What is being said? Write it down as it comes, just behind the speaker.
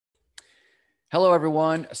Hello,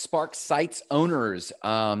 everyone. Spark Sites owners.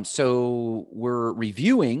 So we're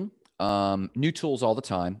reviewing new tools all the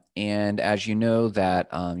time, and as you know, that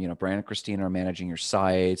Brandon and Christina are managing your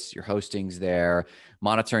sites, your hostings there,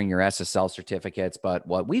 monitoring your SSL certificates. But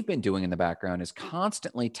what we've been doing in the background is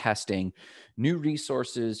constantly testing new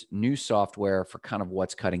resources, new software for kind of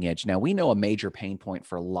what's cutting edge. Now, we know a major pain point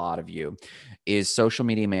for a lot of you is social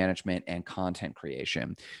media management and content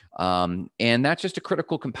creation. And that's just a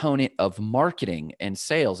critical component of marketing and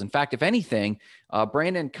sales. In fact, if anything,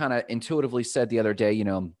 Brandon kind of intuitively said the other day,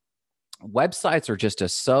 websites are just a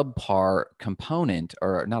subpar component,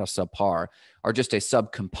 or not a subpar, are just a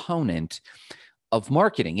subcomponent of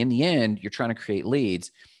marketing. In the end, you're trying to create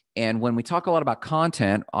leads. And when we talk a lot about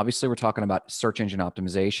content, obviously we're talking about search engine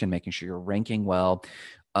optimization, making sure you're ranking well.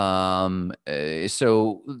 If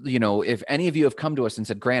any of you have come to us and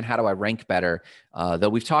said, Grant, how do I rank better? Though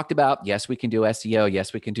we've talked about, yes, we can do SEO.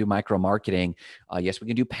 Yes, we can do micro marketing. Yes, we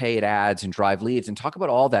can do paid ads and drive leads and talk about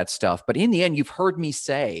all that stuff. But in the end, you've heard me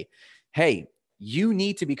say, hey, you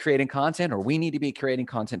need to be creating content, or we need to be creating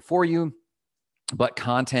content for you, but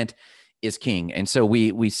content is king. And so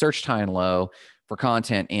we searched high and low for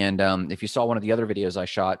content. And if you saw one of the other videos I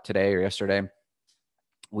shot today or yesterday,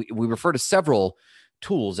 we refer to several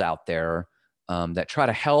tools out there that try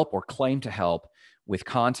to help or claim to help with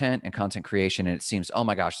content and content creation. And it seems, oh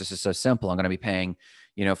my gosh, this is so simple. I'm going to be paying,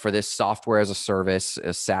 for this software as a service,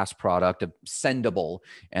 a SaaS product, a sendable,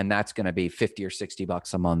 and that's going to be 50 or 60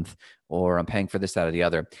 bucks a month, or I'm paying for this, that, or the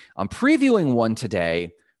other. I'm previewing one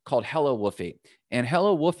today called HelloWoofy. And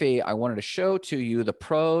HelloWoofy, I wanted to show to you the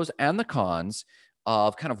pros and the cons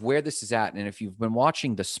of kind of where this is at. And if you've been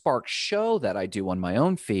watching the Spark show that I do on my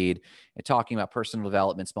own feed, talking about personal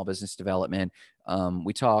development, small business development,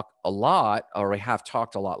 we talk a lot, or we have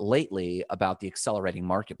talked a lot lately, about the accelerating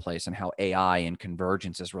marketplace and how AI and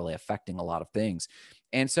convergence is really affecting a lot of things.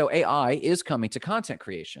 And so AI is coming to content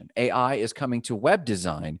creation. AI is coming to web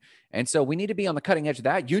design. And so we need to be on the cutting edge of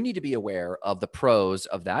that. You need to be aware of the pros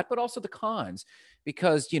of that, but also the cons,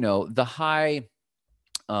 because, the high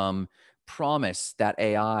promise that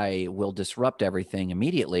AI will disrupt everything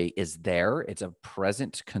immediately is there. It's a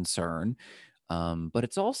present concern. But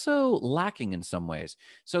it's also lacking in some ways.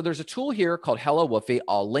 So there's a tool here called HelloWoofy.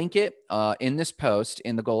 I'll link it in this post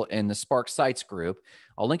in the Spark Sites group.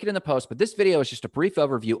 I'll link it in the post, but this video is just a brief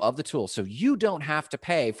overview of the tool. So you don't have to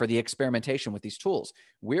pay for the experimentation with these tools.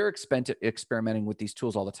 We're experimenting with these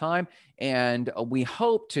tools all the time. And we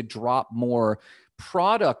hope to drop more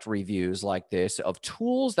product reviews like this of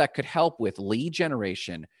tools that could help with lead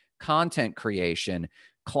generation, content creation,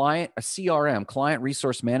 a CRM, client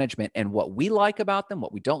resource management, and what we like about them,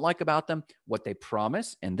 what we don't like about them, what they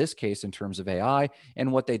promise, in this case, in terms of AI,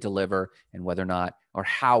 and what they deliver, and whether or not, or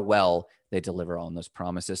how well they deliver on those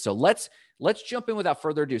promises. So let's jump in without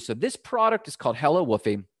further ado. So this product is called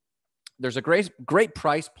HelloWoofy. There's a great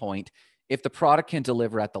price point if the product can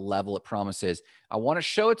deliver at the level it promises. I want to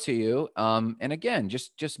show it to you. And again,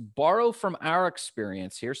 just borrow from our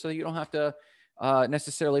experience here so that you don't have to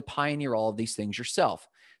necessarily pioneer all of these things yourself.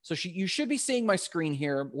 So you should be seeing my screen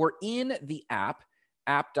here. We're in the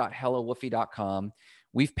app.hellowoofy.com.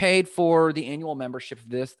 We've paid for the annual membership of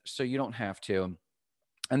this, so you don't have to.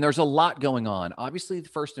 And there's a lot going on. Obviously,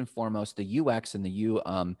 first and foremost, the UX and the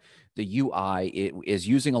UI is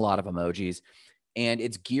using a lot of emojis, and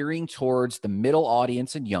it's gearing towards the middle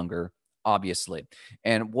audience and younger, obviously.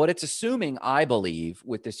 And what it's assuming, I believe,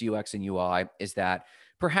 with this UX and UI is that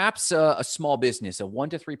perhaps a small business, a 1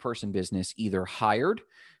 to 3 person business, either hired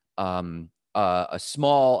a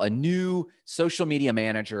new social media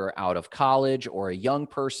manager out of college, or a young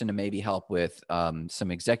person to maybe help with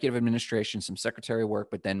some executive administration, some secretary work,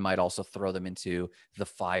 but then might also throw them into the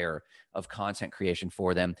fire of content creation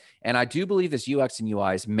for them. And I do believe this UX and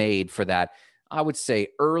UI is made for that, I would say,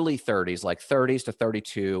 early 30s, like 30s to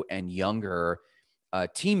 32 and younger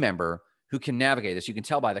team member who can navigate this. You can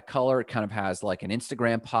tell by the color. It kind of has like an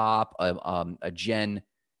Instagram pop, a Gen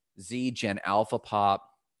Z, Gen Alpha pop.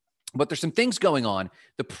 But there's some things going on.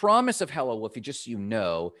 The promise of HelloWoofy, just so you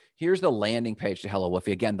know, here's the landing page to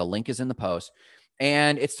HelloWoofy. Again, the link is in the post.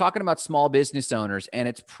 And it's talking about small business owners. And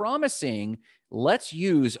it's promising, let's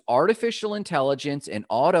use artificial intelligence and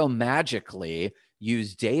magically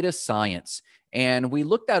use data science. And we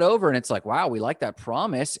looked that over and it's like, wow, we like that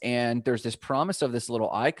promise. And there's this promise of this little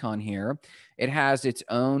icon here. It has its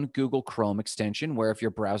own Google Chrome extension where if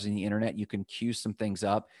you're browsing the internet, you can queue some things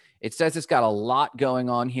up. It says it's got a lot going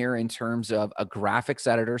on here in terms of a graphics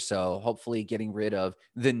editor. So hopefully getting rid of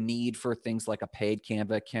the need for things like a paid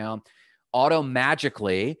Canva account.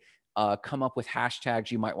 Magically, come up with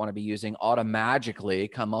hashtags you might want to be using, automatically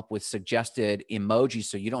come up with suggested emojis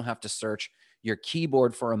so you don't have to search your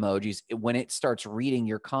keyboard for emojis. When it starts reading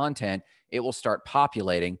your content, it will start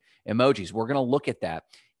populating emojis. We're going to look at that.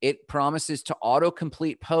 It promises to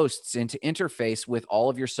autocomplete posts and to interface with all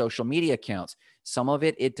of your social media accounts. Some of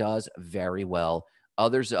it does very well.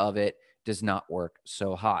 Others of it does not work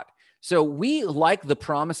so hot. So we like the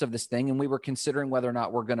promise of this thing, and we were considering whether or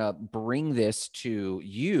not we're going to bring this to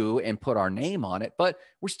you and put our name on it, but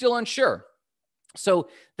we're still unsure. So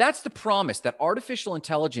that's the promise, that artificial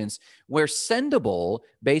intelligence, where Sendable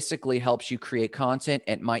basically helps you create content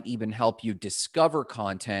and might even help you discover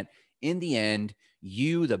content. In the end,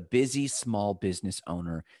 you, the busy small business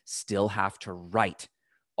owner, still have to write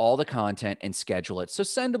all the content and schedule it. So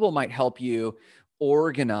Sendable might help you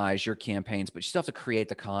organize your campaigns, but you still have to create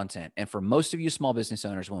the content. And for most of you small business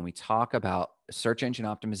owners, when we talk about search engine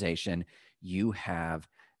optimization, you have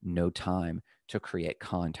no time to create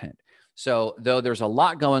content. So though there's a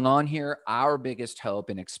lot going on here, our biggest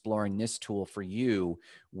hope in exploring this tool for you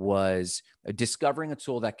was discovering a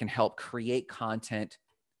tool that can help create content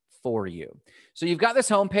for you. So you've got this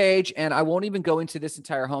homepage, and I won't even go into this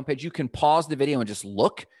entire homepage. You can pause the video and just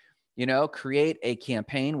look. Create a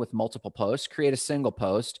campaign with multiple posts, create a single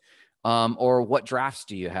post, or what drafts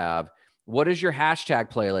do you have? What is your hashtag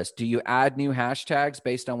playlist? Do you add new hashtags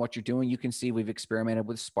based on what you're doing? You can see we've experimented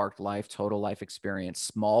with Sparked Life, Total Life Experience,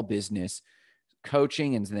 small business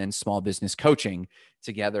coaching, and then small business coaching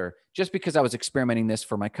together, just because I was experimenting this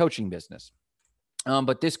for my coaching business.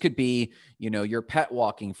 But this could be, your pet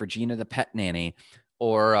walking for Gina the pet nanny,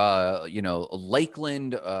 or,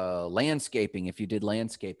 Lakeland landscaping if you did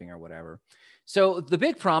landscaping or whatever. So the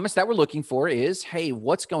big promise that we're looking for is, hey,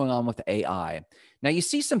 what's going on with AI? Now you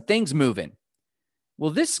see some things moving.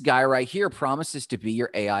 Well, this guy right here promises to be your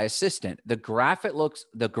AI assistant. The graphic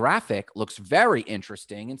looks very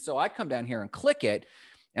interesting. And so I come down here and click it,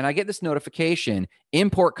 and I get this notification,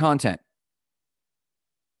 import content.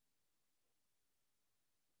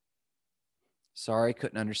 Sorry,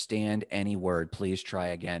 couldn't understand any word. Please try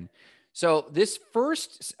again. So this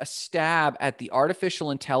first stab at the artificial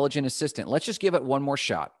intelligent assistant, let's just give it one more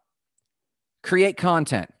shot. Create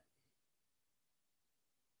content.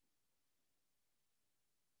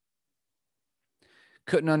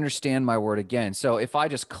 Couldn't understand my word again. So if I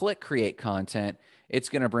just click create content, it's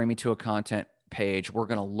going to bring me to a content page. We're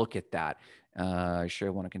going to look at that. Are you sure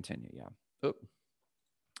you want to continue? Yeah. Oop.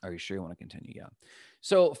 Are you sure you want to continue? Yeah.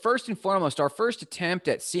 So first and foremost, our first attempt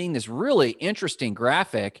at seeing this really interesting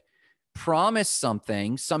graphic promise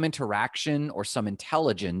something, some interaction or some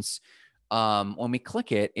intelligence. When we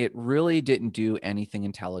click it, it really didn't do anything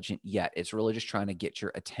intelligent yet. It's really just trying to get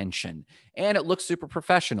your attention. And it looks super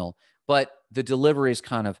professional, but the delivery is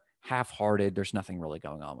kind of half-hearted. There's nothing really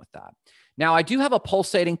going on with that. Now, I do have a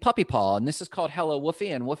pulsating puppy paw, and this is called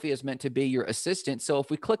HelloWoofy, and Woofy is meant to be your assistant. So if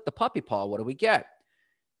we click the puppy paw, what do we get?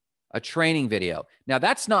 A training video. Now,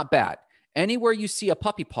 that's not bad. Anywhere you see a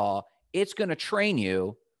puppy paw, it's going to train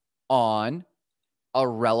you on a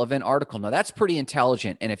relevant article. Now, that's pretty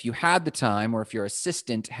intelligent. And if you had the time, or if your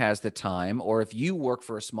assistant has the time, or if you work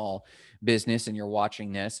for a small business and you're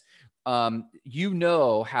watching this, you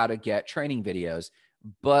know how to get training videos,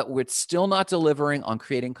 but it's still not delivering on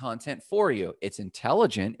creating content for you. It's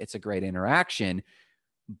intelligent. It's a great interaction,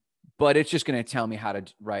 but it's just going to tell me how to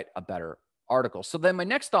write a better article. So then my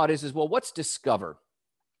next thought is, well, what's Discover?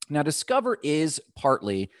 Now, Discover is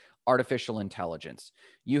partly artificial intelligence.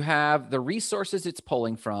 You have the resources it's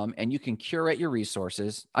pulling from, and you can curate your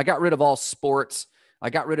resources. I got rid of all sports. I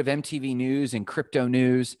got rid of MTV News and crypto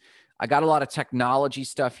news. I got a lot of technology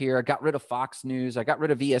stuff here. I got rid of Fox News. I got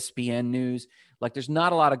rid of ESPN News. Like, there's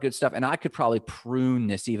not a lot of good stuff. And I could probably prune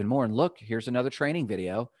this even more. And look, here's another training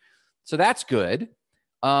video. So that's good.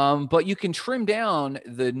 But you can trim down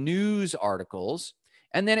the news articles,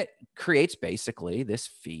 and then it creates basically this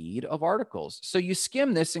feed of articles. So you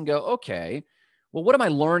skim this and go, okay, well, what am I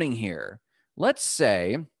learning here? Let's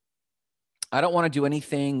say I don't want to do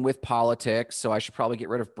anything with politics, so I should probably get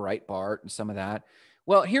rid of Breitbart and some of that.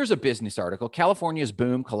 Well, here's a business article. California's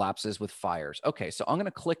boom collapses with fires. Okay, so I'm going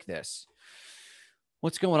to click this.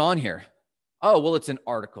 What's going on here? Oh, well, it's an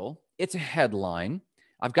article. It's a headline.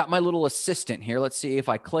 I've got my little assistant here. Let's see if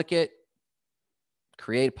I click it,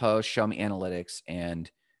 create a post, show me analytics,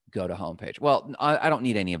 and go to homepage. Well, I don't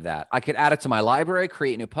need any of that. I could add it to my library,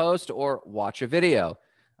 create a new post, or watch a video.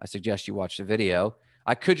 I suggest you watch the video.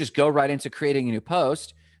 I could just go right into creating a new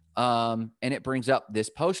post, and it brings up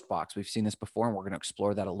this post box. We've seen this before, and we're going to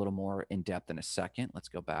explore that a little more in depth in a second. Let's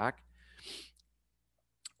go back.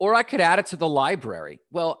 Or I could add it to the library.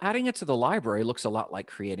 Well, adding it to the library looks a lot like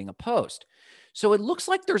creating a post. So it looks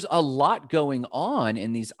like there's a lot going on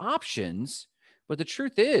in these options, but the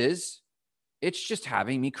truth is, it's just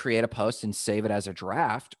having me create a post and save it as a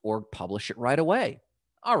draft or publish it right away.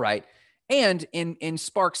 All right. And in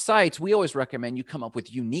Spark Sites, we always recommend you come up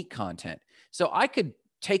with unique content. So I could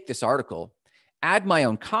take this article, add my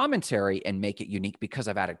own commentary, and make it unique because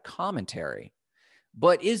I've added commentary.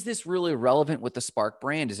 But is this really relevant with the Spark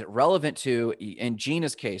brand? Is it relevant to, in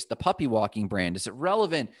Gina's case, the puppy walking brand? Is it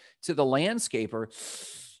relevant to the landscaper?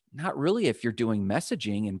 Not really if you're doing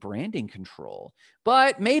messaging and branding control,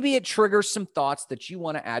 but maybe it triggers some thoughts that you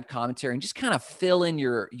want to add commentary and just kind of fill in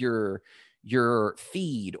your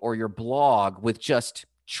feed or your blog with just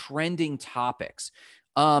trending topics.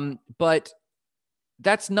 But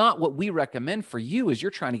that's not what we recommend for you as you're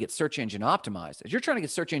trying to get search engine optimized. As you're trying to get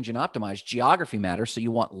search engine optimized, geography matters. So you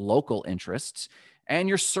want local interests, and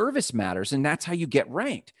your service matters. And that's how you get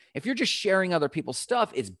ranked. If you're just sharing other people's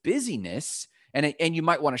stuff, it's busyness. And you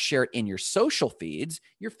might want to share it in your social feeds,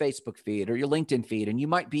 your Facebook feed or your LinkedIn feed. And you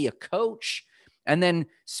might be a coach. And then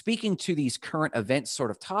speaking to these current event sort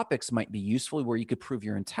of topics might be useful where you could prove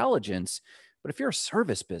your intelligence. But if you're a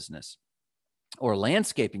service business or a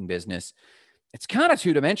landscaping business, it's kind of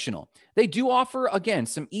two-dimensional. They do offer, again,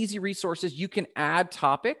 some easy resources. You can add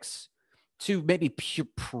topics to maybe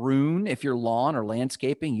prune. If you're lawn or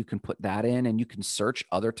landscaping, you can put that in and you can search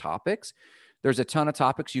other topics. There's a ton of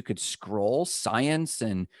topics you could scroll, science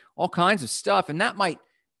and all kinds of stuff. And that might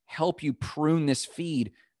help you prune this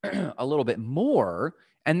feed a little bit more.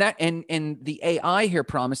 And the AI here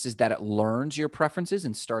promises that it learns your preferences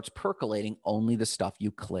and starts percolating only the stuff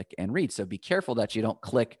you click and read. So be careful that you don't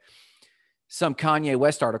click some Kanye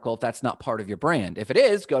West article if that's not part of your brand. If it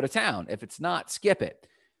is, go to town. If it's not, skip it.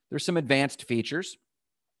 There's some advanced features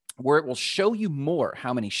where it will show you more,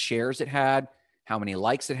 how many shares it had, how many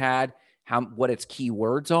likes it had, what its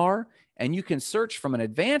keywords are, and you can search from an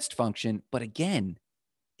advanced function. But again,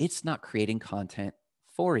 it's not creating content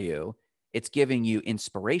for you. It's giving you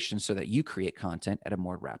inspiration so that you create content at a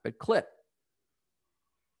more rapid clip.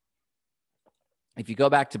 If you go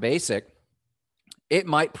back to basic, it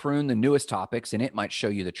might prune the newest topics and it might show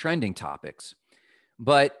you the trending topics,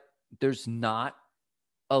 but there's not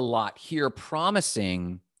a lot here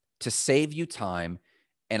promising to save you time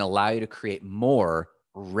and allow you to create more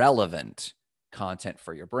relevant content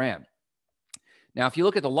for your brand. Now, if you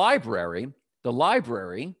look at the library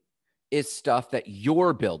is stuff that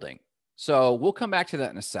you're building. So we'll come back to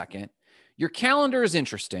that in a second. Your calendar is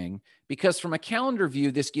interesting because from a calendar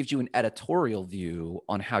view, this gives you an editorial view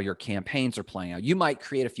on how your campaigns are playing out. You might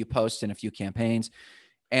create a few posts and a few campaigns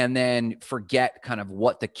and then forget kind of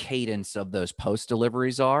what the cadence of those post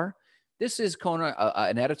deliveries are. This is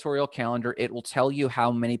an editorial calendar. It will tell you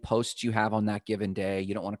how many posts you have on that given day.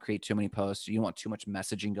 You don't want to create too many posts. You don't want too much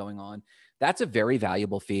messaging going on. That's a very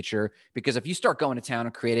valuable feature because if you start going to town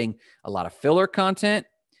and creating a lot of filler content,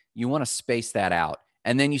 you want to space that out.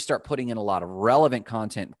 And then you start putting in a lot of relevant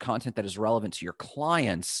content that is relevant to your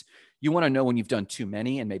clients. You want to know when you've done too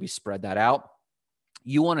many and maybe spread that out.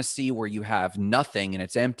 You want to see where you have nothing and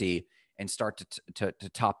it's empty and start to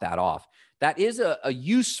top that off. That is a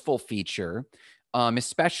useful feature,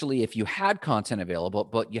 especially if you had content available,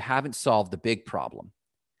 but you haven't solved the big problem,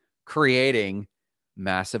 creating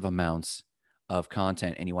massive amounts of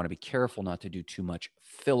content. And you want to be careful not to do too much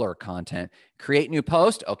filler content. Create new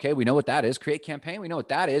post. Okay, we know what that is. Create campaign. We know what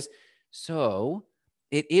that is. So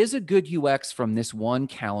it is a good UX from this one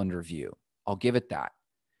calendar view. I'll give it that.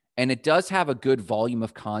 And it does have a good volume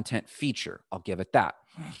of content feature. I'll give it that.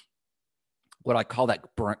 Would I call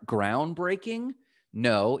that groundbreaking?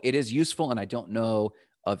 No, it is useful. And I don't know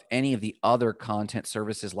of any of the other content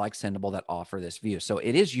services like Sendable that offer this view. So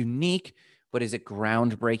it is unique, but is it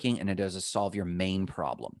groundbreaking? And does it solve your main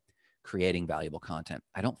problem, creating valuable content?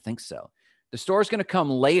 I don't think so. The store is going to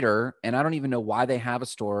come later, and I don't even know why they have a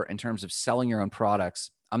store in terms of selling your own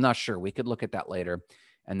products. I'm not sure. We could look at that later.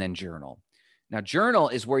 And then Journal. Now, Journal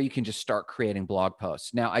is where you can just start creating blog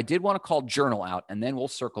posts. Now, I did want to call Journal out, and then we'll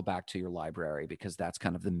circle back to your library because that's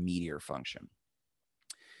kind of the meatier function.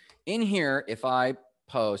 In here, if I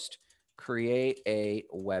post, create a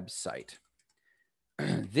website,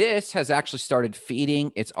 this has actually started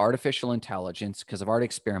feeding its artificial intelligence because I've already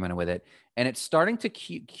experimented with it, and it's starting to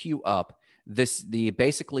queue up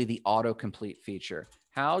basically the autocomplete feature.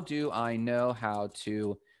 How do I know how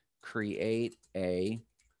to create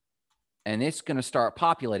and it's going to start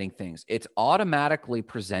populating things. It's automatically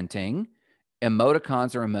presenting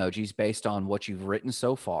emoticons or emojis based on what you've written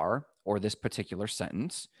so far or this particular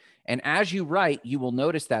sentence. And as you write, you will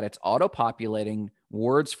notice that it's auto-populating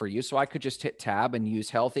words for you. So I could just hit tab and use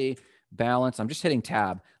healthy, balance. I'm just hitting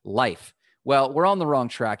tab, life. Well, we're on the wrong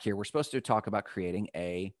track here. We're supposed to talk about creating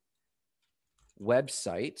a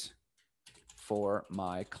website for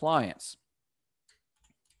my clients.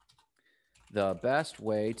 The best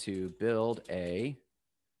way to build a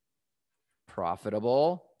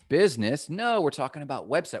profitable business. No, we're talking about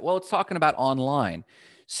website. Well, it's talking about online.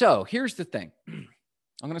 So here's the thing. I'm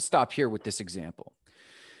going to stop here with this example.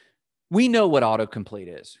 We know what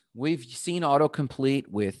autocomplete is. We've seen autocomplete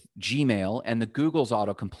with Gmail, and the Google's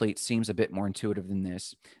autocomplete seems a bit more intuitive than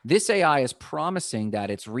this. This AI is promising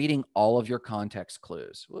that it's reading all of your context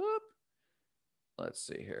clues. Whoop. Let's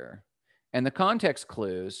see here. And the context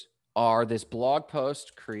clues are this blog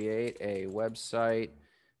post, create a website,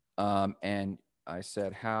 and I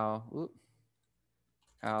said how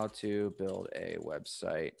to build a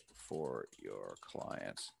website for your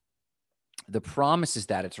clients. The promise is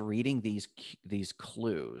that it's reading these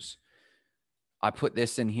clues. I put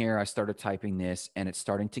this in here. I started typing this, and it's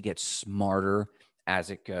starting to get smarter as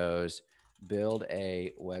it goes. Build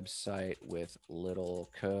a website with little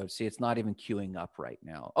code. See, it's not even queuing up right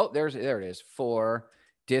now. Oh, there it is. For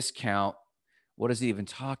discount. What is it even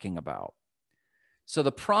talking about? So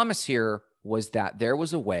the promise here was that there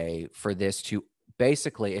was a way for this to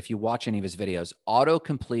basically, if you watch any of his videos,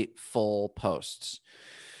 autocomplete full posts.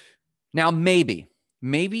 Now, maybe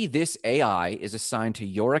this AI is assigned to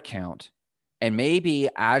your account, and maybe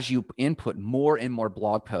as you input more and more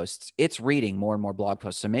blog posts, it's reading more and more blog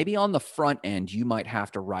posts. So maybe on the front end, you might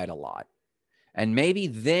have to write a lot. And maybe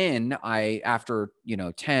then after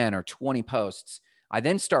 10 or 20 posts, I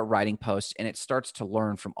then start writing posts, and it starts to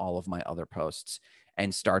learn from all of my other posts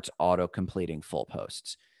and starts auto-completing full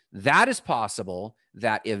posts. That is possible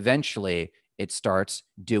that eventually it starts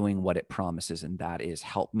doing what it promises, and that is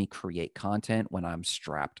help me create content when I'm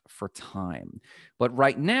strapped for time. But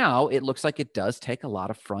right now, it looks like it does take a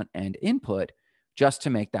lot of front-end input just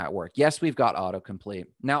to make that work. Yes, we've got autocomplete.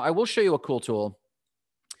 Now, I will show you a cool tool.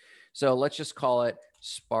 So let's just call it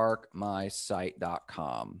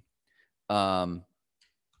sparkmysite.com.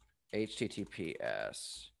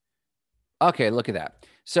 HTTPS. Okay, look at that.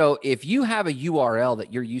 So if you have a URL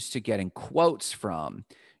that you're used to getting quotes from,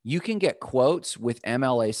 you can get quotes with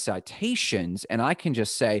MLA citations. And I can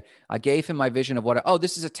just say, I gave him my vision of what,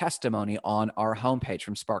 this is a testimony on our homepage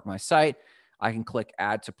from Spark My Site. I can click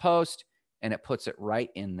add to post, and it puts it right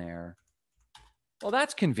in there. Well,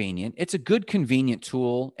 that's convenient. It's a good, convenient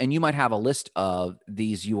tool, and you might have a list of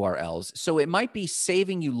these URLs. So it might be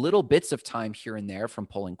saving you little bits of time here and there from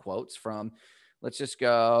pulling quotes from, let's just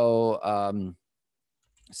go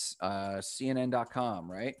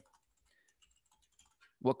CNN.com, right?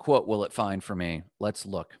 What quote will it find for me? Let's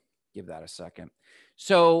look. Give that a second.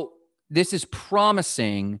 So this is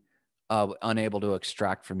promising unable to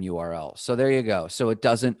extract from URL. So there you go. So it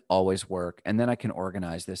doesn't always work. And then I can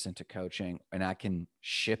organize this into coaching, and I can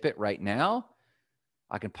ship it right now.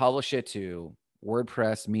 I can publish it to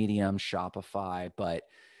WordPress, Medium, Shopify, but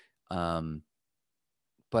I'm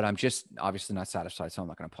just obviously not satisfied. So I'm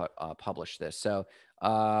not going to publish this. So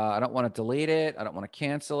I don't want to delete it. I don't want to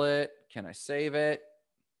cancel it. Can I save it?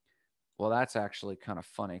 Well, that's actually kind of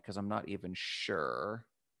funny because I'm not even sure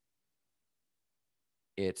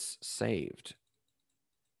it's saved.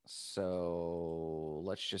 So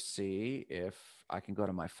let's just see if I can go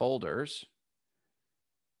to my folders.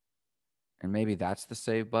 And maybe that's the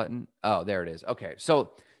save button. Oh, there it is. Okay.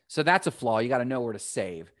 So that's a flaw. You got to know where to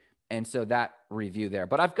save. And so that review there.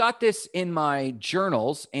 But I've got this in my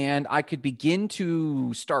journals, and I could begin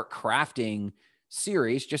to start crafting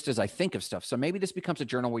series just as I think of stuff. So maybe this becomes a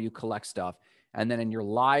journal where you collect stuff. And then in your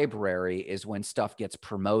library is when stuff gets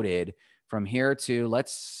promoted from here to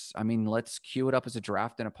let's queue it up as a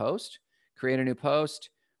draft and a post, create a new post,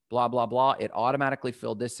 blah, blah, blah. It automatically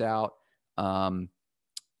filled this out. For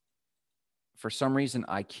some reason,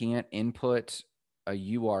 I can't input a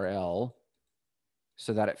URL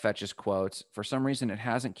so that it fetches quotes. For some reason, it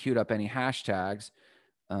hasn't queued up any hashtags.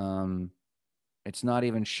 It's not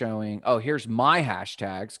even showing. Oh, here's my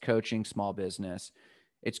hashtags, coaching, small business.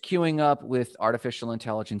 It's queuing up with artificial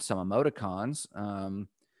intelligence, some emoticons,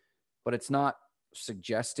 but it's not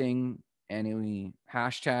suggesting any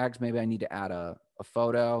hashtags. Maybe I need to add a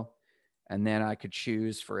photo, and then I could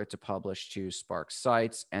choose for it to publish to Spark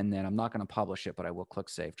Sites, and then I'm not going to publish it, but I will click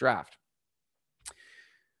Save Draft.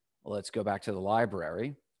 Well, let's go back to the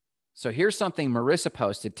library. So here's something Marissa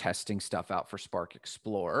posted testing stuff out for Spark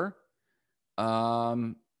Explorer.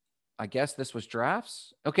 I guess this was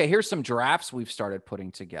drafts. Okay, here's some drafts we've started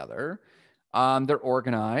putting together. They're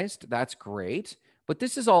organized. That's great. But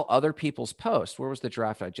this is all other people's posts. Where was the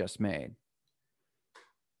draft I just made?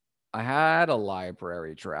 I had a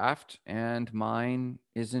library draft and mine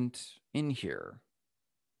isn't in here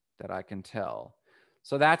that I can tell.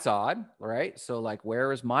 So that's odd, right? So like,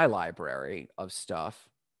 where is my library of stuff?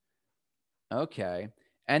 Okay.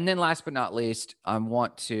 And then last but not least, I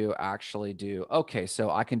want to actually do, okay, so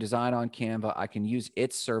I can design on Canva. I can use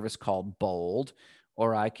its service called Bold,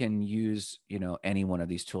 or I can use, any one of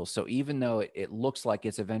these tools. So even though it looks like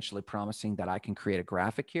it's eventually promising that I can create a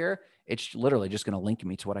graphic here, it's literally just going to link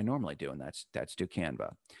me to what I normally do. And that's do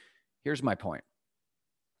Canva. Here's my point.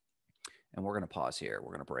 And we're going to pause here.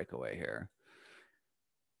 We're going to break away here.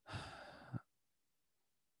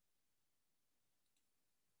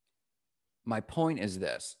 My point is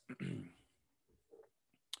this.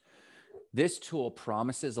 This tool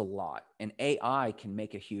promises a lot, and AI can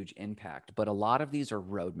make a huge impact, but a lot of these are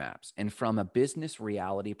roadmaps. And from a business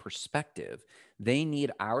reality perspective, they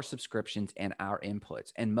need our subscriptions and our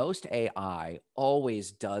inputs. And most AI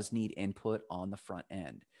always does need input on the front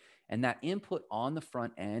end. And that input on the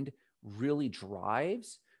front end really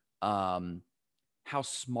drives how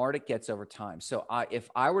smart it gets over time. So if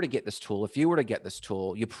I were to get this tool, if you were to get this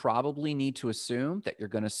tool, you probably need to assume that you're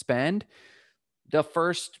going to spend the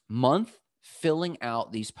first month filling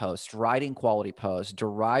out these posts, writing quality posts,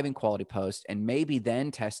 deriving quality posts, and maybe then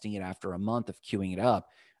testing it after a month of queuing it up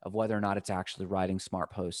of whether or not it's actually writing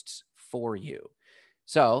smart posts for you.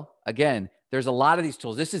 So again, there's a lot of these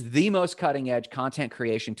tools. This is the most cutting edge content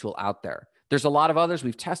creation tool out there. There's a lot of others.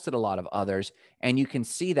 We've tested a lot of others, and you can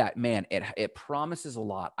see that, man, it promises a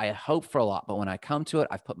lot. I hope for a lot, but when I come to it,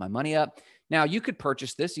 I've put my money up. Now, you could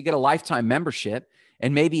purchase this. You get a lifetime membership,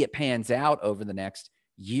 and maybe it pans out over the next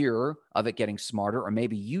year of it getting smarter, or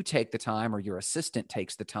maybe you take the time or your assistant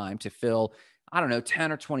takes the time to fill, I don't know,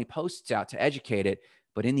 10 or 20 posts out to educate it.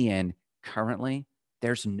 But in the end, currently,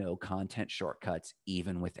 there's no content shortcuts,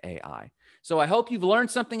 even with AI. So I hope you've learned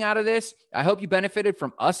something out of this. I hope you benefited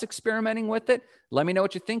from us experimenting with it. Let me know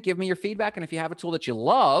what you think. Give me your feedback. And if you have a tool that you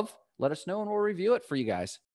love, let us know and we'll review it for you guys.